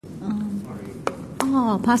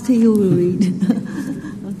Pastor, you will read.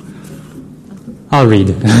 I'll read.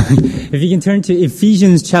 If you can turn to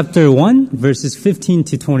Ephesians chapter 1, verses 15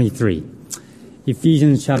 to 23.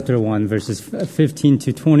 Ephesians chapter 1, verses 15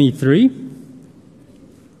 to 23.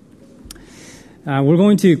 We're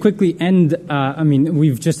going to quickly end,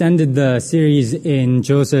 we've just ended the series in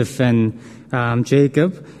Joseph and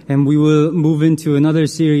Jacob, and we will move into another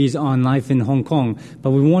series on life in Hong Kong.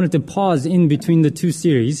 But we wanted to pause in between the two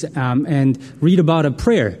series and read about a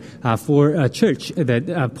prayer for a church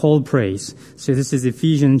that Paul prays. So this is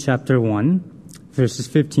Ephesians chapter 1, verses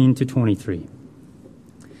 15 to 23.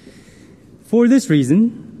 For this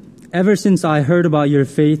reason, ever since I heard about your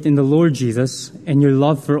faith in the Lord Jesus and your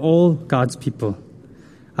love for all God's people,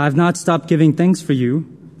 I have not stopped giving thanks for you,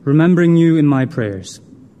 remembering you in my prayers.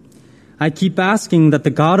 I keep asking that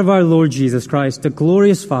the God of our Lord Jesus Christ, the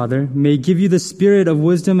glorious Father, may give you the spirit of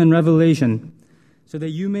wisdom and revelation, so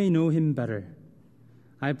that you may know him better.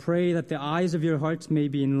 I pray that the eyes of your hearts may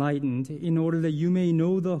be enlightened, in order that you may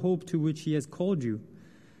know the hope to which he has called you,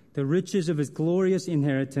 the riches of his glorious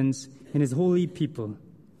inheritance in his holy people,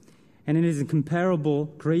 and in his incomparable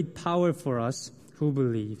great power for us who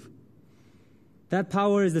believe. That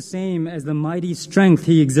power is the same as the mighty strength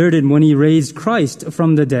he exerted when he raised Christ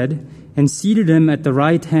from the dead and seated him at the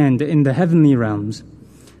right hand in the heavenly realms,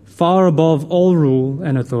 far above all rule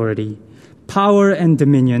and authority, power and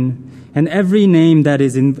dominion, and every name that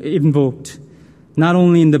is invoked, not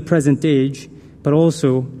only in the present age, but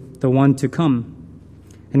also the one to come.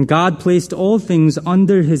 And God placed all things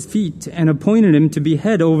under his feet and appointed him to be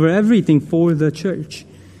head over everything for the church,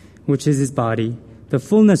 which is his body, the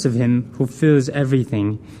fullness of him who fills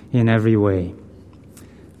everything in every way.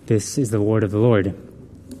 This is the word of the Lord.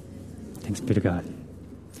 Thanks be to God.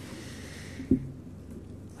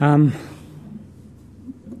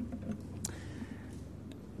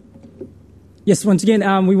 Yes, once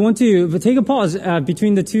again, we want to take a pause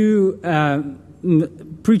between the two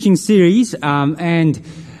preaching series and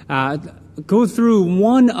go through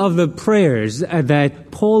one of the prayers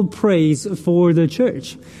that Paul prays for the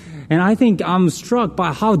church. And I think I'm struck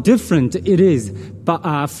by how different it is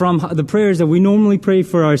from the prayers that we normally pray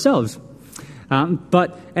for ourselves.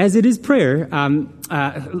 But as it is prayer,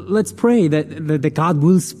 let's pray that God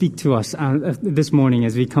will speak to us this morning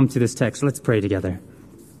as we come to this text. Let's pray together.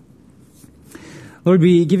 Lord,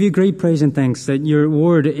 we give you great praise and thanks that your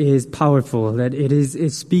word is powerful, that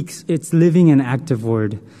it speaks, it's living and active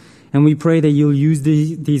word. And we pray that you'll use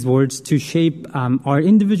these words to shape our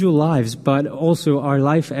individual lives, but also our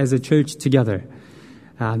life as a church together.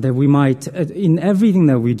 That we might, in everything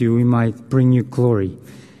that we do, we might bring you glory.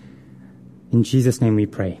 In Jesus' name we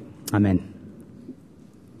pray. Amen.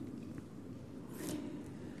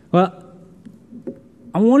 Well,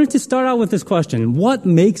 I wanted to start out with this question. What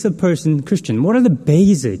makes a person Christian? What are the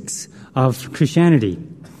basics of Christianity?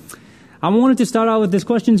 I wanted to start out with these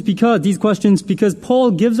questions because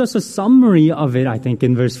Paul gives us a summary of it, I think,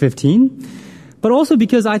 in verse 15. But also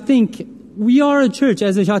because I think we are a church,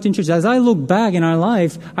 as a Shatin church. As I look back in our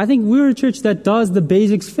life, I think we're a church that does the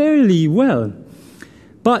basics fairly well.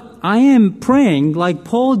 But I am praying, like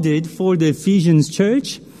Paul did for the Ephesians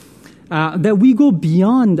church, that we go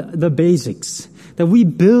beyond the basics, that we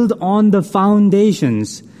build on the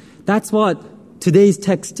foundations. That's what today's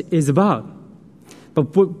text is about.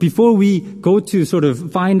 But before we go to sort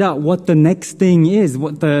of find out what the next thing is,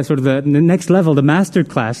 what the sort of the next level, the master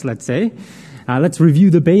class, let's say, let's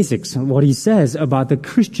review the basics, what he says about the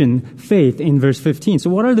Christian faith in verse 15.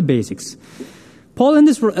 So what are the basics? Paul in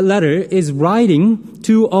this letter is writing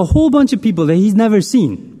to a whole bunch of people that he's never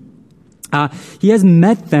seen. He hasn't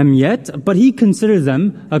met them yet, but he considers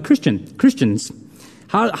them Christians.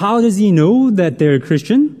 How does he know that they're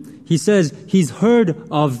Christian? He says he's heard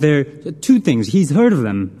of their two things. He's heard of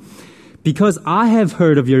them. Because I have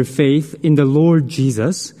heard of your faith in the Lord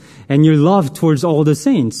Jesus and your love towards all the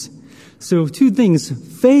saints. So two things,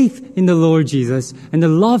 faith in the Lord Jesus and the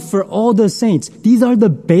love for all the saints. These are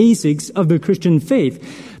the basics of the Christian faith.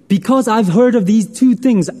 Because I've heard of these two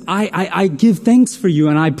things, I give thanks for you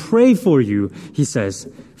and I pray for you, he says.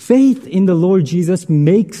 Faith in the Lord Jesus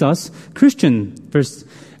makes us Christian, verse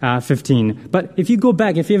 15. But if you go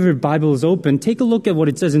back, if you have your Bibles open, take a look at what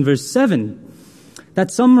it says in verse 7.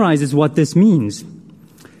 That summarizes what this means.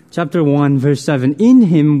 Chapter 1, verse 7. In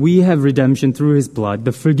him we have redemption through his blood,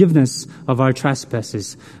 the forgiveness of our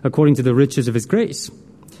trespasses, according to the riches of his grace.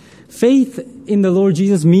 Faith in the Lord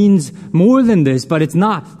Jesus means more than this, but it's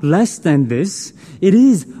not less than this. It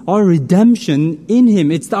is our redemption in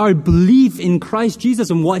Him. It's our belief in Christ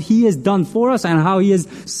Jesus and what He has done for us and how He has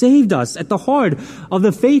saved us. At the heart of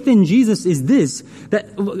the faith in Jesus is this, that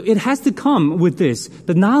it has to come with this,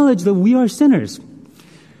 the knowledge that we are sinners.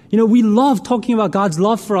 You know, we love talking about God's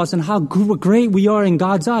love for us and how great we are in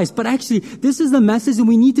God's eyes. But actually, this is the message that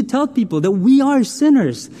we need to tell people, that we are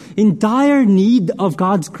sinners in dire need of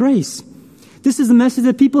God's grace. This is the message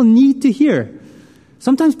that people need to hear.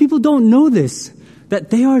 Sometimes people don't know this, that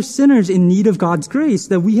they are sinners in need of God's grace,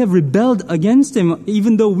 that we have rebelled against Him,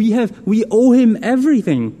 even though we owe Him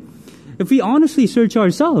everything. If we honestly search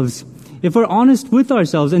ourselves, if we're honest with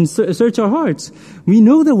ourselves and search our hearts, we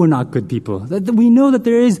know that we're not good people. That we know that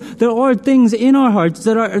there are things in our hearts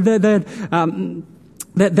that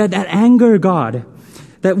anger God,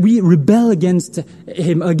 that we rebel against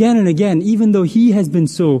Him again and again, even though He has been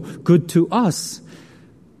so good to us.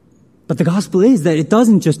 But the gospel is that it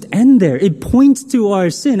doesn't just end there. It points to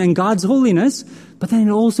our sin and God's holiness, but then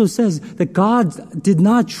it also says that God did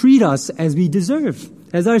not treat us as we deserve,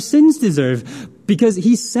 as our sins deserve, because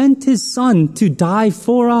He sent His Son to die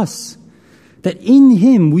for us. That in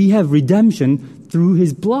Him we have redemption through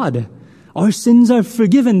His blood. Our sins are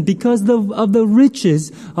forgiven because of the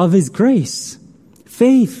riches of His grace.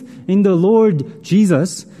 Faith in the Lord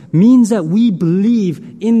Jesus means that we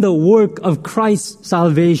believe in the work of Christ's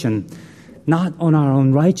salvation. Not on our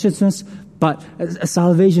own righteousness, but a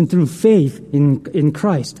salvation through faith in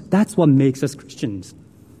Christ. That's what makes us Christians.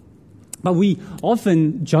 But we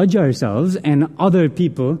often judge ourselves and other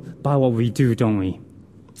people by what we do, don't we?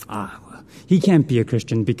 He can't be a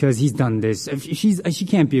Christian because he's done this. She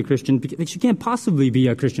can't be a Christian because she can't possibly be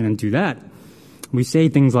a Christian and do that. We say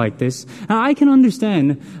things like this. And I can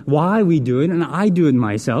understand why we do it, and I do it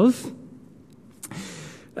myself.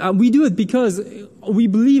 We do it because we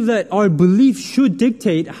believe that our belief should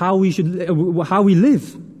dictate how we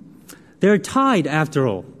live. They're tied, after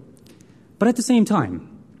all. But at the same time,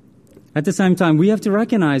 we have to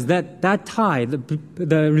recognize that tie,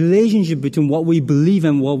 the relationship between what we believe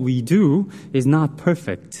and what we do, is not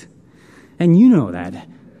perfect. And you know that.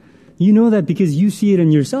 You know that because you see it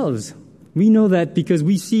in yourselves. We know that because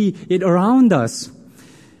we see it around us.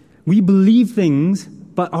 We believe things,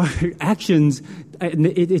 but our actions,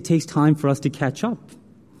 it takes time for us to catch up.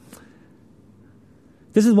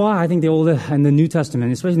 This is why I think the Old and the New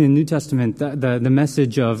Testament, especially in the New Testament, the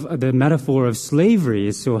message of the metaphor of slavery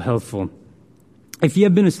is so helpful. If you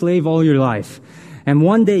have been a slave all your life, and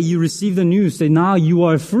one day you receive the news that now you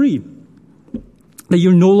are free, that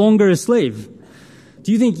you're no longer a slave,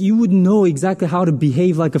 do you think you would know exactly how to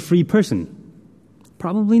behave like a free person?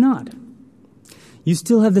 Probably not. You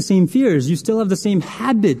still have the same fears. You still have the same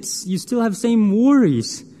habits. You still have the same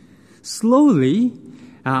worries. Slowly,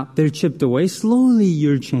 they're chipped away. Slowly,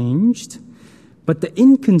 you're changed. But the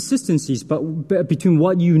inconsistencies between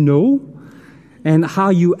what you know and how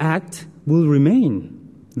you act will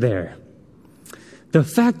remain there. The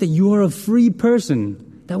fact that you are a free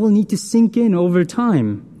person, that will need to sink in over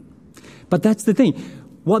time. But that's the thing.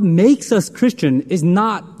 What makes us Christian is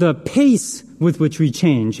not the pace with which we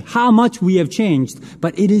change, how much we have changed,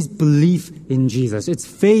 but it is belief in Jesus. It's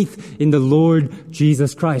faith in the Lord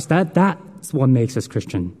Jesus Christ. That's what makes us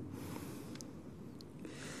Christian.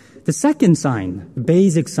 The second sign, the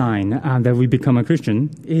basic sign that we become a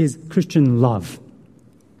Christian, is Christian love.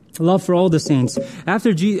 Love for all the saints.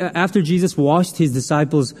 After Jesus washed His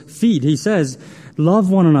disciples' feet, He says,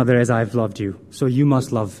 "Love one another as I've loved you, so you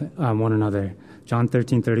must love one another." John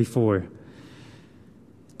 13:34.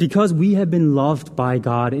 Because we have been loved by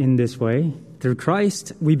God in this way, through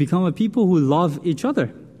Christ, we become a people who love each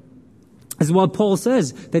other. As what Paul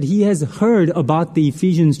says, that he has heard about the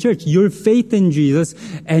Ephesians church, your faith in Jesus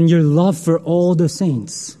and your love for all the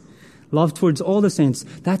saints. Love towards all the saints.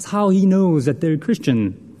 That's how he knows that they're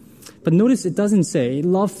Christian. But notice it doesn't say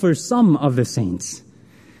love for some of the saints.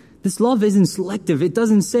 This love isn't selective. It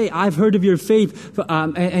doesn't say, I've heard of your faith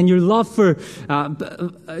and your love for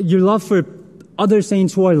other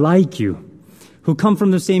saints who are like you, who come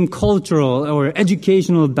from the same cultural or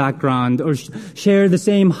educational background or share the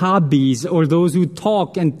same hobbies, or those who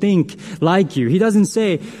talk and think like you. He doesn't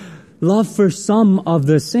say love for some of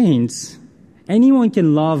the saints. Anyone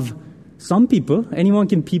can love some people. Anyone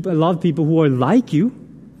can love people who are like you,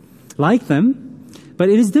 like them. But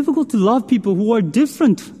it is difficult to love people who are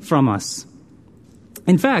different from us.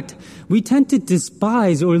 In fact, we tend to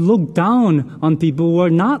despise or look down on people who are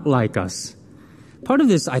not like us. Part of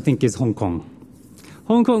this, I think, is Hong Kong.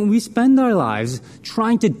 Hong Kong, we spend our lives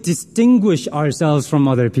trying to distinguish ourselves from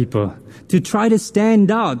other people, to try to stand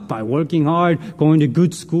out by working hard, going to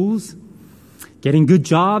good schools, Getting good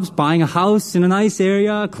jobs, buying a house in a nice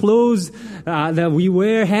area, clothes that we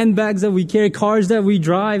wear, handbags that we carry, cars that we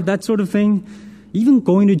drive, that sort of thing. Even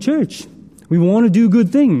going to church. We want to do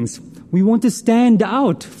good things. We want to stand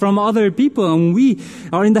out from other people. And we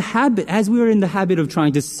are in the habit of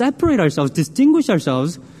trying to separate ourselves, distinguish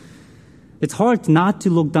ourselves, it's hard not to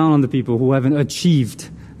look down on the people who haven't achieved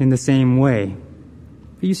in the same way.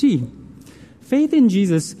 But you see, faith in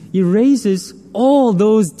Jesus erases all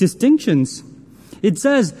those distinctions. It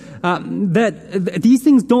says that these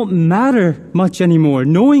things don't matter much anymore.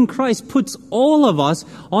 Knowing Christ puts all of us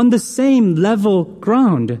on the same level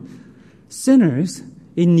ground. Sinners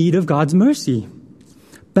in need of God's mercy.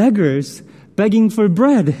 Beggars begging for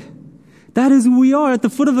bread. That is who we are at the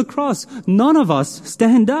foot of the cross. None of us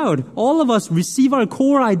stand out. All of us receive our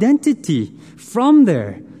core identity from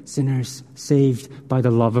there. Sinners saved by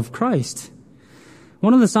the love of Christ.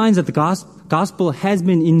 One of the signs that the gospel has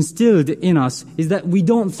been instilled in us is that we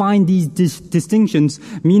don't find these distinctions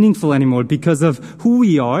meaningful anymore because of who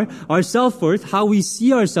we are. Our self-worth, how we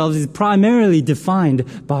see ourselves, is primarily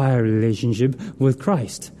defined by our relationship with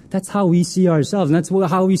Christ. That's how we see ourselves, and that's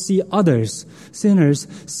how we see others, sinners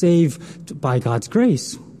saved by God's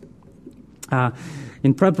grace.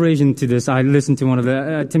 In preparation to this, I listened to one of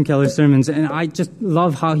the Tim Keller's sermons, and I just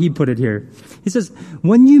love how he put it here. He says,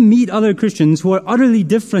 when you meet other Christians who are utterly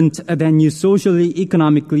different than you socially,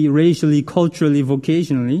 economically, racially, culturally,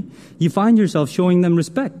 vocationally, you find yourself showing them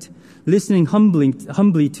respect, listening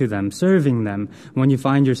humbly to them, serving them. When you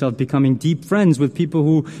find yourself becoming deep friends with people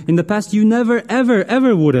who in the past you never, ever,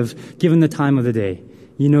 ever would have given the time of the day,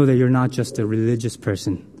 you know that you're not just a religious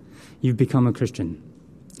person. You've become a Christian.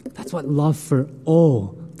 That's what love for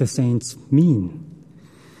all the saints mean.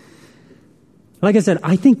 Like I said,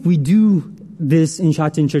 I think we do this in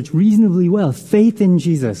Shatin Church reasonably well. Faith in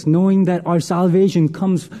Jesus, knowing that our salvation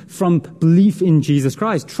comes from belief in Jesus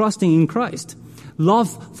Christ, trusting in Christ.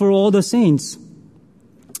 Love for all the saints.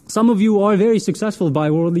 Some of you are very successful by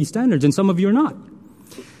worldly standards, and some of you are not.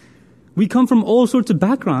 We come from all sorts of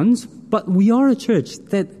backgrounds, but we are a church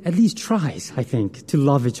that at least tries, I think, to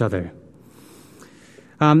love each other.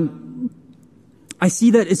 I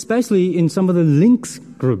see that especially in some of the links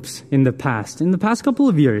groups in the past couple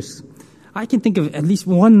of years. I can think of at least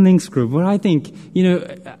one links group where I think,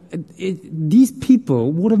 these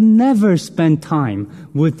people would have never spent time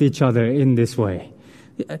with each other in this way.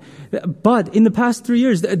 But in the past 3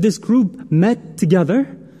 years, this group met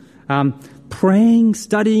together, praying,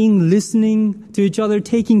 studying, listening to each other,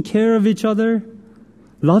 taking care of each other,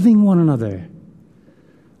 loving one another.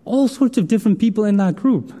 All sorts of different people in that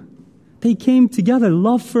group. They came together,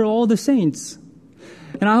 love for all the saints.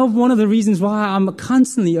 And I hope one of the reasons why I'm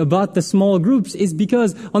constantly about the small groups is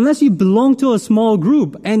because unless you belong to a small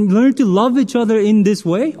group and learn to love each other in this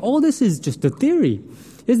way, all this is just a theory,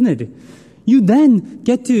 isn't it? You then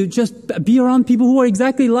get to just be around people who are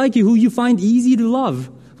exactly like you, who you find easy to love.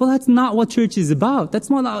 Well, that's not what church is about. That's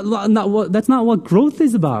not what growth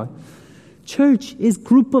is about. Church is a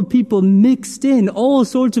group of people mixed in, all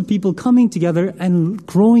sorts of people coming together and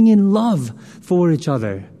growing in love for each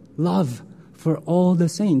other. Love for all the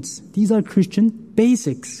saints. These are Christian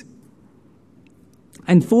basics.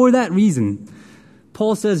 And for that reason,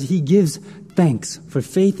 Paul says he gives thanks for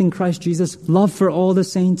faith in Christ Jesus, love for all the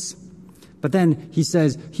saints. But then he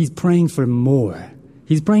says he's praying for more.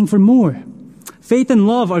 He's praying for more. Faith and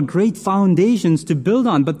love are great foundations to build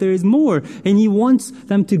on, but there is more, and he wants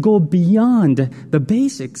them to go beyond the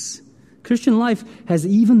basics. Christian life has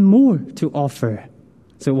even more to offer.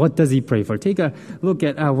 So what does he pray for? Take a look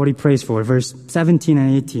at what he prays for, verse 17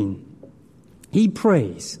 and 18. He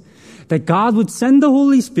prays that God would send the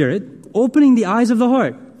Holy Spirit, opening the eyes of the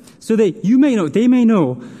heart, so that they may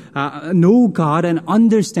know God and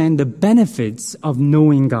understand the benefits of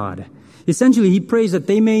knowing God. Essentially, he prays that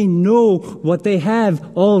they may know what they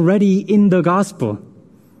have already in the gospel.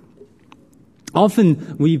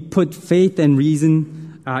 Often we put faith and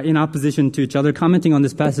reason in opposition to each other. Commenting on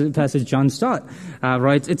this passage, John Stott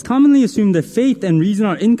writes, "It's commonly assumed that faith and reason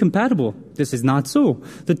are incompatible. This is not so.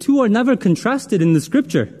 The two are never contrasted in the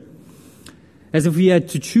scripture, as if we had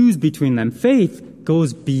to choose between them. Faith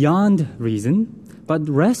goes beyond reason, but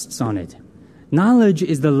rests on it. Knowledge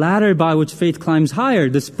is the ladder by which faith climbs higher,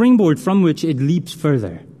 the springboard from which it leaps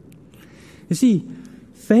further." You see,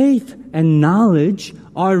 faith and knowledge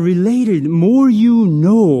are related. More you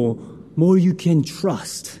know, more you can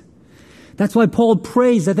trust. That's why Paul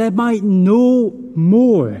prays that they might know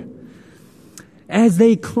more. As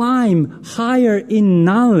they climb higher in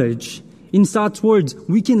knowledge, in Stott's words,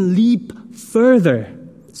 we can leap further.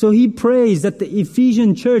 So he prays that the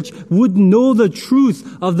Ephesian church would know the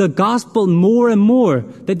truth of the gospel more and more,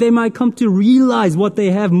 that they might come to realize what they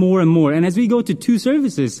have more and more. And as we go to 2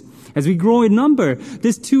 services, as we grow in number,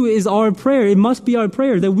 this too is our prayer. It must be our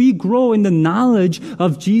prayer that we grow in the knowledge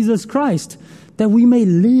of Jesus Christ, that we may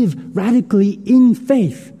live radically in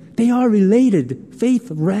faith. They are related. Faith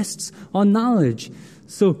rests on knowledge.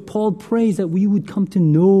 So Paul prays that we would come to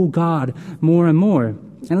know God more and more.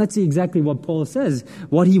 And let's see exactly what Paul says,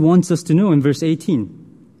 what he wants us to know in verse 18.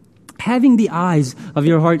 Having the eyes of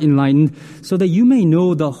your heart enlightened, so that you may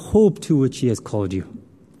know the hope to which he has called you.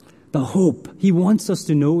 The hope. He wants us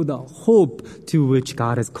to know the hope to which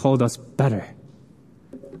God has called us better.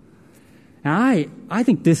 And I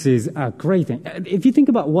think this is a great thing. If you think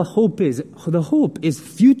about what hope is, the hope is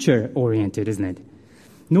future-oriented, isn't it?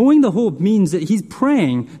 Knowing the hope means that he's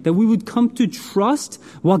praying that we would come to trust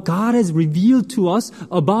what God has revealed to us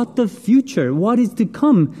about the future, what is to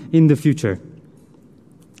come in the future.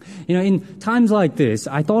 You know, in times like this,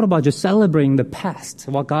 I thought about just celebrating the past,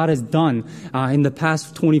 what God has done in the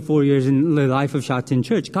past 24 years in the life of Shatin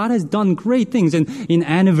Church. God has done great things in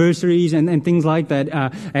anniversaries and things like that,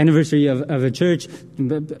 anniversary of a church.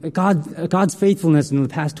 God's faithfulness in the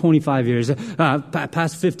past 25 years,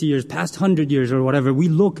 past 50 years, past 100 years or whatever. We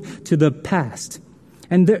look to the past.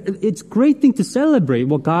 And it's a great thing to celebrate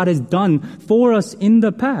what God has done for us in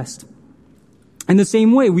the past. In the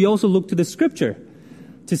same way, we also look to the Scripture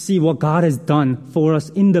to see what God has done for us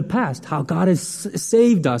in the past, how God has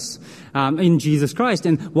saved us in Jesus Christ,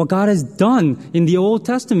 and what God has done in the Old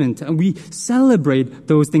Testament. And we celebrate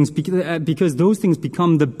those things because those things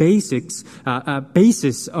become the basis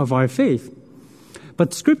of our faith.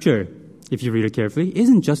 But Scripture, if you read it carefully,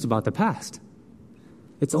 isn't just about the past.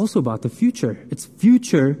 It's also about the future. It's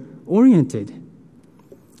future-oriented.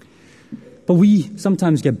 But we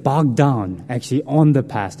sometimes get bogged down, actually, on the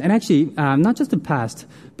past. And actually, not just the past,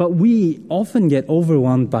 but we often get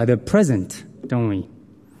overwhelmed by the present, don't we?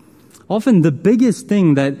 Often the biggest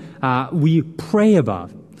thing that we pray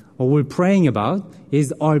about, or we're praying about,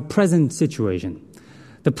 is our present situation.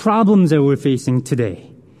 The problems that we're facing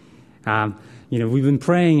today. We've been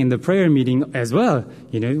praying in the prayer meeting as well.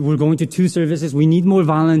 We're going to 2 services. We need more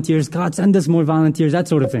volunteers. God, send us more volunteers, that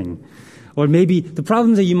sort of thing. Or maybe the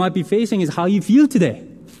problems that you might be facing is how you feel today.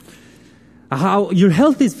 How your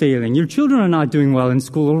health is failing. Your children are not doing well in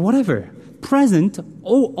school or whatever. Present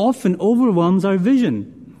often overwhelms our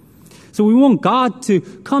vision. So we want God to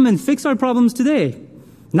come and fix our problems today.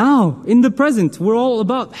 Now, in the present, we're all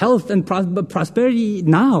about health and prosperity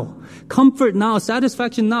now. Comfort now,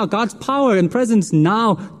 satisfaction now, God's power and presence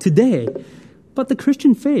now, today. But the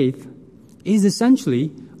Christian faith is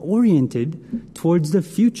essentially oriented towards the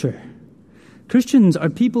future. Christians are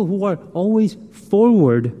people who are always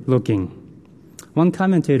forward-looking. One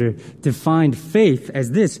commentator defined faith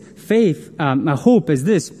as this, hope as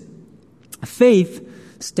this, faith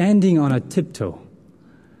standing on a tiptoe.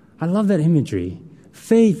 I love that imagery.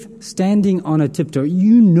 Faith standing on a tiptoe.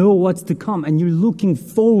 You know what's to come and you're looking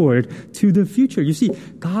forward to the future. You see,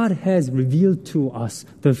 God has revealed to us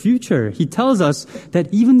the future. He tells us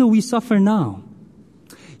that even though we suffer now,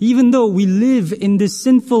 even though we live in this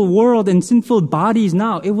sinful world and sinful bodies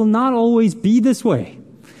now, it will not always be this way.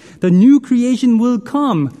 The new creation will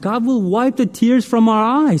come. God will wipe the tears from our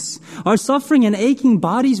eyes. Our suffering and aching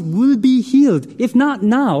bodies will be healed. If not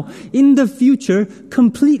now, in the future,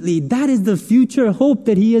 completely. That is the future hope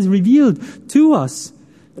that He has revealed to us.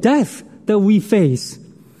 Death that we face.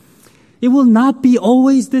 It will not be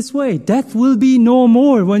always this way. Death will be no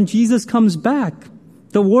more when Jesus comes back.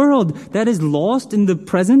 The world that is lost in the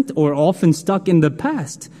present or often stuck in the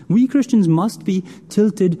past. We Christians must be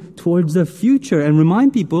tilted towards the future and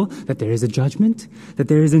remind people that there is a judgment, that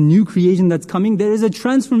there is a new creation that's coming, there is a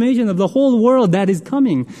transformation of the whole world that is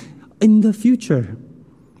coming in the future.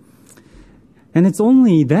 And it's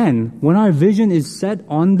only then, when our vision is set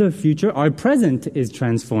on the future, our present is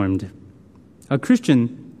transformed. A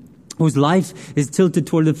Christian whose life is tilted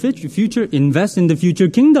toward the future invests in the future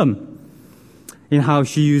kingdom. In how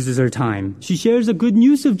she uses her time. She shares the good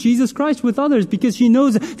news of Jesus Christ with others because she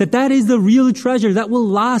knows that that is the real treasure that will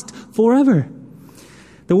last forever.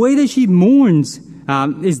 The way that she mourns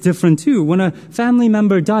is different too. When a family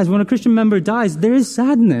member dies, when a Christian member dies, there is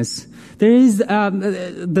sadness. There is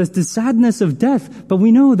the sadness of death, but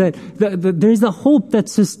we know that there is a hope that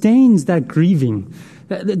sustains that grieving.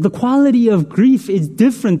 The quality of grief is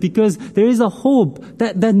different because there is a hope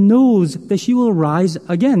that knows that she will rise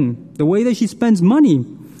again. The way that she spends money,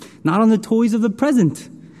 not on the toys of the present,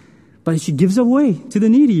 but she gives away to the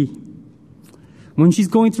needy. When she's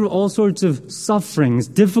going through all sorts of sufferings,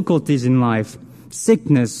 difficulties in life,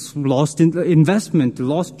 sickness, lost investment,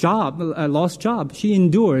 lost job. She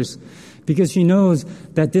endures because she knows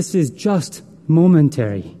that this is just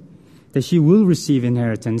momentary, that she will receive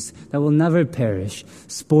inheritance that will never perish,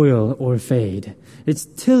 spoil, or fade. It's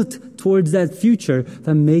tilt towards that future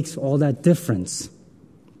that makes all that difference.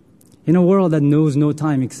 In a world that knows no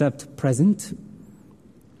time except present,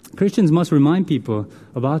 Christians must remind people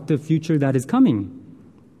about the future that is coming.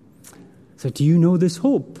 So do you know this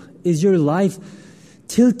hope? Is your life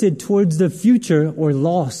tilted towards the future or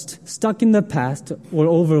lost, stuck in the past, or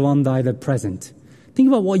overwhelmed by the present? Think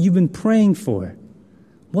about what you've been praying for.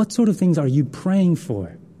 What sort of things are you praying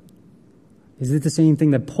for? Is it the same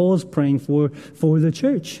thing that Paul's praying for the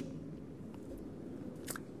church?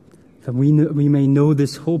 That we may know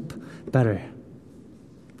this hope better.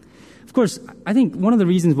 Of course, I think one of the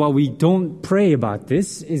reasons why we don't pray about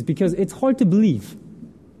this is because it's hard to believe.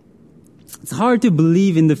 It's hard to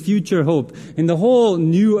believe in the future hope, in the whole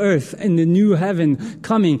new earth and the new heaven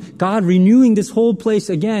coming, God renewing this whole place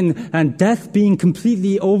again, and death being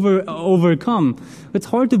completely overcome. It's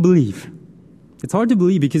hard to believe. It's hard to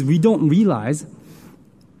believe because we don't realize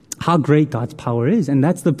how great God's power is. And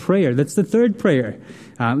that's the prayer. That's the third prayer.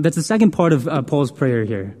 That's the second part of Paul's prayer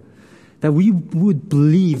here. That we would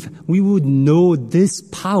believe, we would know this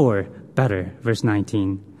power better. Verse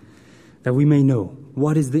 19. That we may know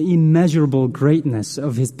what is the immeasurable greatness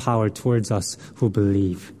of his power towards us who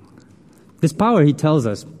believe. This power, he tells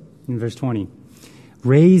us in verse 20,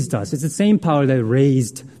 raised us. It's the same power that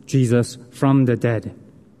raised Jesus from the dead.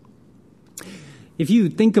 If you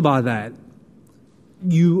think about that,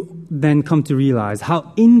 you then come to realize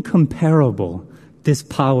how incomparable this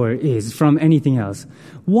power is from anything else.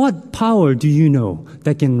 What power do you know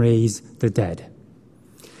that can raise the dead?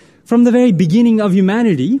 From the very beginning of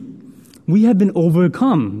humanity, we have been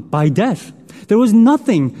overcome by death. There was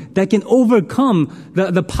nothing that can overcome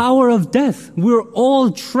the power of death. We're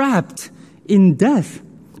all trapped in death,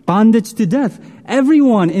 bondage to death.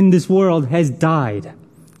 Everyone in this world has died.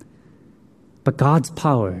 But God's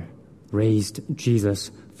power raised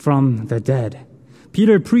Jesus from the dead.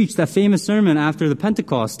 Peter preached that famous sermon after the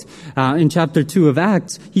Pentecost in chapter 2 of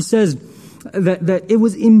Acts. He says that it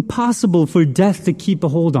was impossible for death to keep a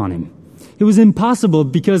hold on him. It was impossible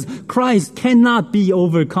because Christ cannot be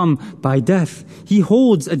overcome by death. He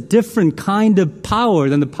holds a different kind of power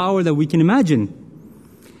than the power that we can imagine.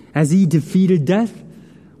 As he defeated death,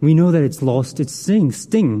 we know that it's lost its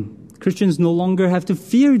sting. Christians no longer have to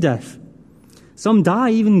fear death. Some die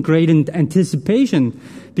even great in anticipation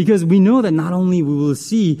because we know that not only we will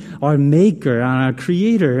see our Maker and our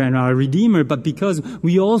Creator and our Redeemer, but because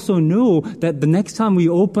we also know that the next time we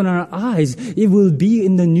open our eyes, it will be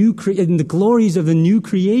in the glories of the new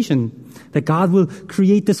creation, that God will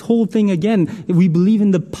create this whole thing again. We believe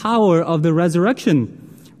in the power of the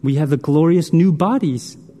resurrection. We have the glorious new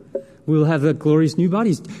bodies. We'll have the glorious new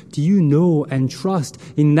bodies. Do you know and trust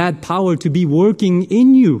in that power to be working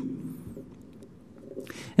in you?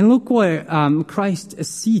 And look where Christ is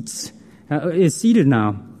seated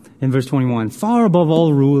now in verse 21. Far above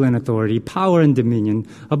all rule and authority, power and dominion,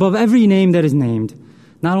 above every name that is named,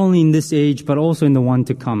 not only in this age, but also in the one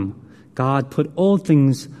to come. God put all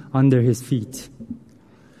things under his feet.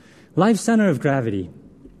 Life's center of gravity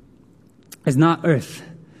is not earth.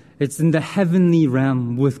 It's in the heavenly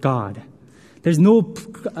realm with God. There's no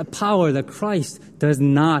power that Christ does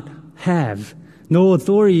not have. No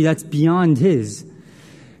authority that's beyond his.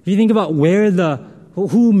 If you think about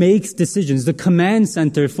who makes decisions, the command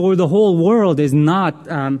center for the whole world is not,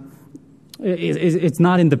 it's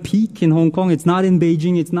not in the Peak in Hong Kong, it's not in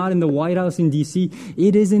Beijing, it's not in the White House in DC.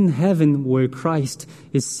 It is in heaven where Christ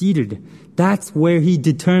is seated. That's where he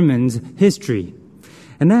determines history.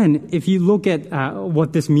 And then, if you look at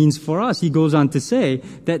what this means for us, he goes on to say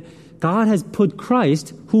that God has put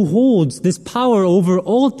Christ, who holds this power over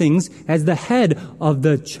all things, as the head of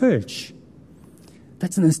the church.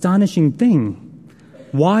 That's an astonishing thing.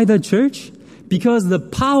 Why the church? Because the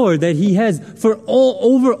power that he has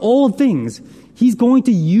over all things, he's going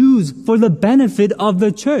to use for the benefit of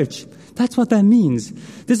the church. That's what that means.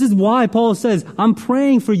 This is why Paul says, I'm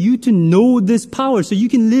praying for you to know this power so you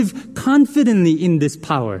can live confidently in this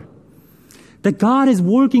power. That God is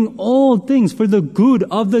working all things for the good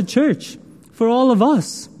of the church, for all of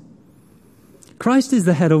us. Christ is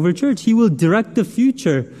the head over church. He will direct the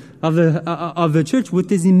future of the church with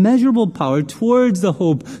his immeasurable power towards the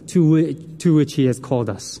hope to which he has called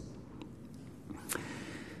us.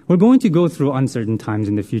 We're going to go through uncertain times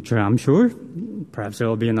in the future, I'm sure. Perhaps there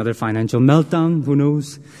will be another financial meltdown, who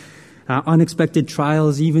knows? Unexpected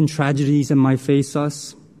trials, even tragedies that might face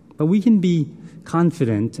us. But we can be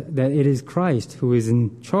confident that it is Christ who is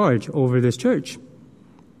in charge over this church.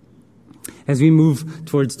 As we move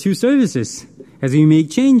towards 2 services, as we make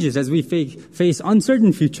changes, as we face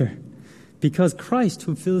uncertain future, because Christ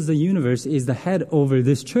who fills the universe is the head over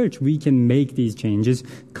this church, we can make these changes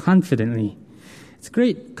confidently. It's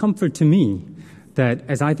great comfort to me that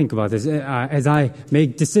as I think about this, as I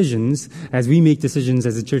make decisions, as we make decisions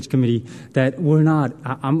as a church committee, that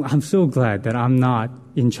I'm so glad that I'm not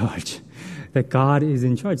in charge, that God is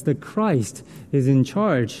in charge, that Christ is in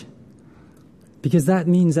charge. Because that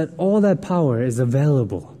means that all that power is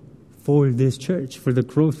available for this church, for the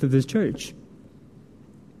growth of this church.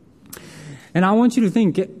 And I want you to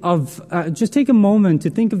think of, just take a moment to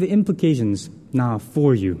think of the implications now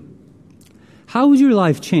for you. How would your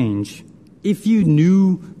life change if you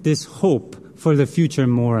knew this hope for the future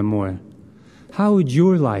more and more? How would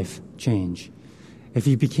your life change if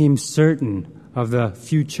you became certain of the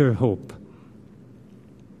future hope?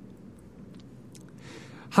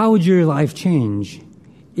 How would your life change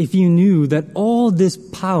if you knew that all this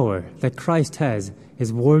power that Christ has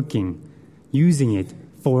is working, using it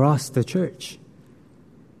for us, the church?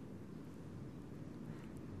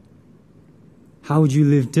 How would you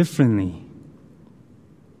live differently?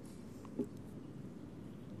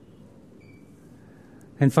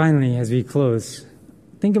 And finally, as we close,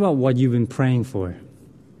 think about what you've been praying for.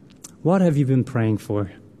 What have you been praying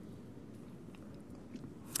for?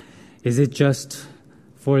 Is it just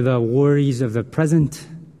for the worries of the present?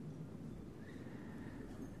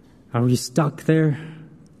 Are we stuck there?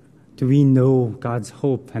 Do we know God's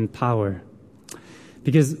hope and power?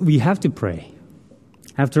 Because we have to pray.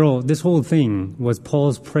 After all, this whole thing was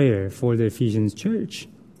Paul's prayer for the Ephesians church.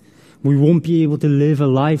 We won't be able to live a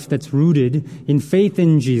life that's rooted in faith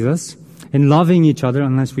in Jesus and loving each other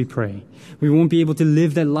unless we pray. We won't be able to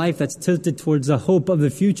live that life that's tilted towards the hope of the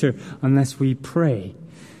future unless we pray.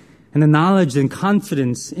 And the knowledge and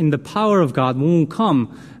confidence in the power of God won't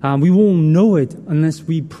come. We won't know it unless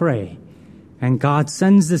we pray. And God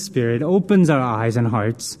sends the Spirit, opens our eyes and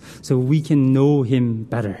hearts so we can know Him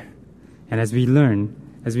better. And as we learn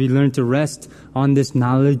to rest on this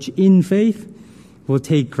knowledge in faith, we'll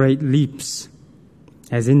take great leaps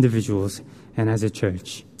as individuals and as a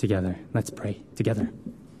church together. Let's pray together.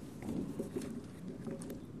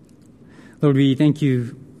 Lord, we thank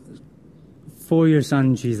you for your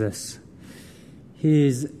Son, Jesus,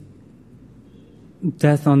 His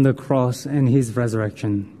death on the cross and His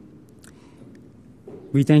resurrection.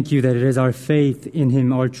 We thank you that it is our faith in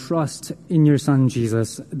Him, our trust in your Son,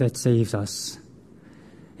 Jesus, that saves us.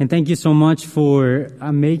 And thank you so much for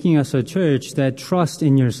making us a church that trusts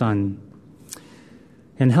in your Son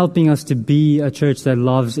and helping us to be a church that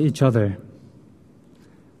loves each other.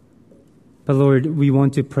 But Lord, we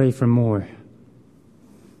want to pray for more.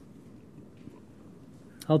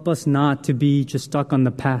 Help us not to be just stuck on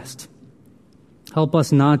the past. Help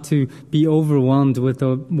us not to be overwhelmed with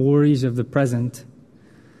the worries of the present.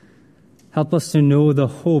 Help us to know the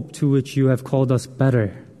hope to which you have called us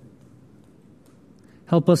better.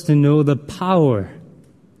 Help us to know the power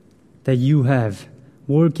that you have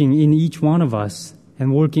working in each one of us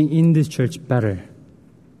and working in this church better.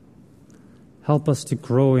 Help us to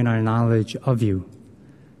grow in our knowledge of you,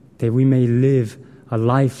 that we may live a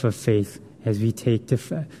life of faith as we take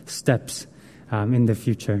steps in the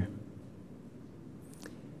future.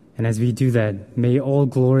 And as we do that, may all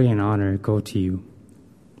glory and honor go to you.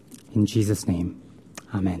 In Jesus' name,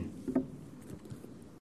 amen.